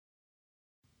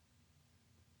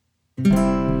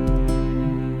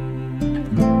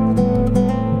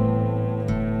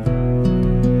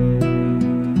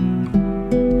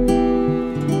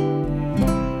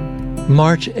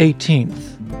March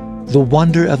 18th, the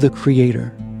wonder of the Creator.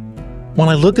 When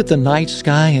I look at the night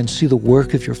sky and see the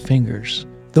work of your fingers,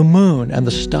 the moon and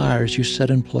the stars you set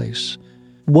in place,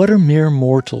 what are mere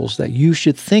mortals that you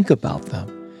should think about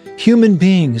them, human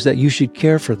beings that you should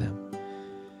care for them?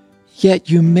 Yet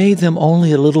you made them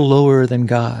only a little lower than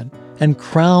God and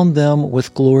crowned them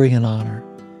with glory and honor.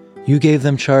 You gave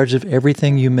them charge of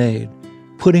everything you made,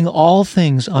 putting all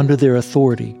things under their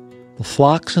authority, the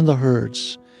flocks and the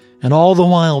herds, and all the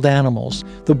wild animals,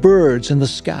 the birds in the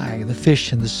sky, the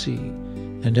fish in the sea,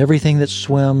 and everything that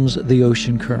swims the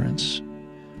ocean currents.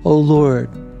 O Lord,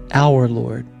 our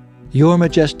Lord, your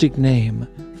majestic name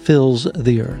fills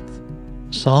the earth.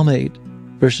 Psalm 8,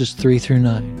 verses 3 through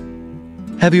 9.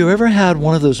 Have you ever had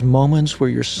one of those moments where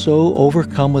you're so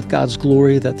overcome with God's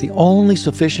glory that the only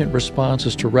sufficient response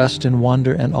is to rest in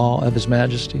wonder and awe of His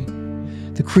majesty?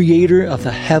 The Creator of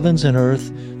the heavens and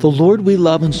earth, the Lord we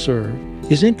love and serve,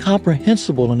 is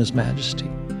incomprehensible in His majesty,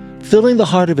 filling the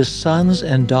heart of His sons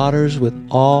and daughters with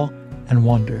awe and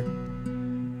wonder.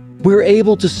 We're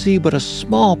able to see but a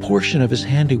small portion of His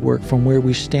handiwork from where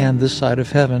we stand this side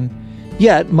of heaven,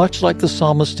 yet, much like the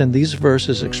psalmist in these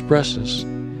verses expresses,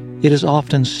 it is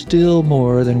often still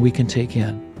more than we can take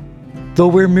in. Though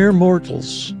we're mere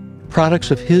mortals,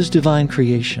 products of His divine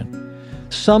creation,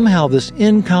 somehow this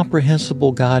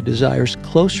incomprehensible God desires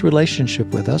close relationship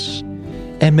with us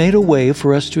and made a way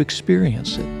for us to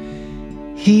experience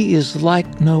it. He is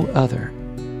like no other.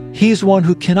 He's one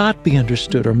who cannot be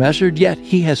understood or measured, yet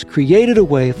He has created a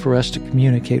way for us to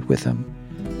communicate with Him,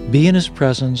 be in His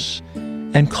presence,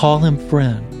 and call Him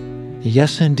friend.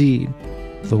 Yes, indeed,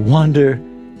 the wonder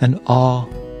and awe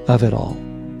of it all.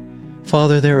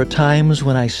 Father, there are times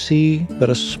when I see but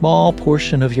a small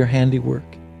portion of your handiwork,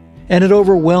 and it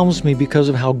overwhelms me because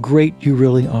of how great you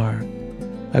really are.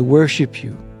 I worship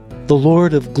you, the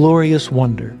Lord of glorious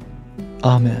wonder.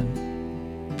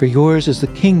 Amen. For yours is the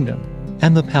kingdom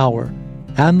and the power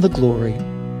and the glory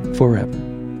forever.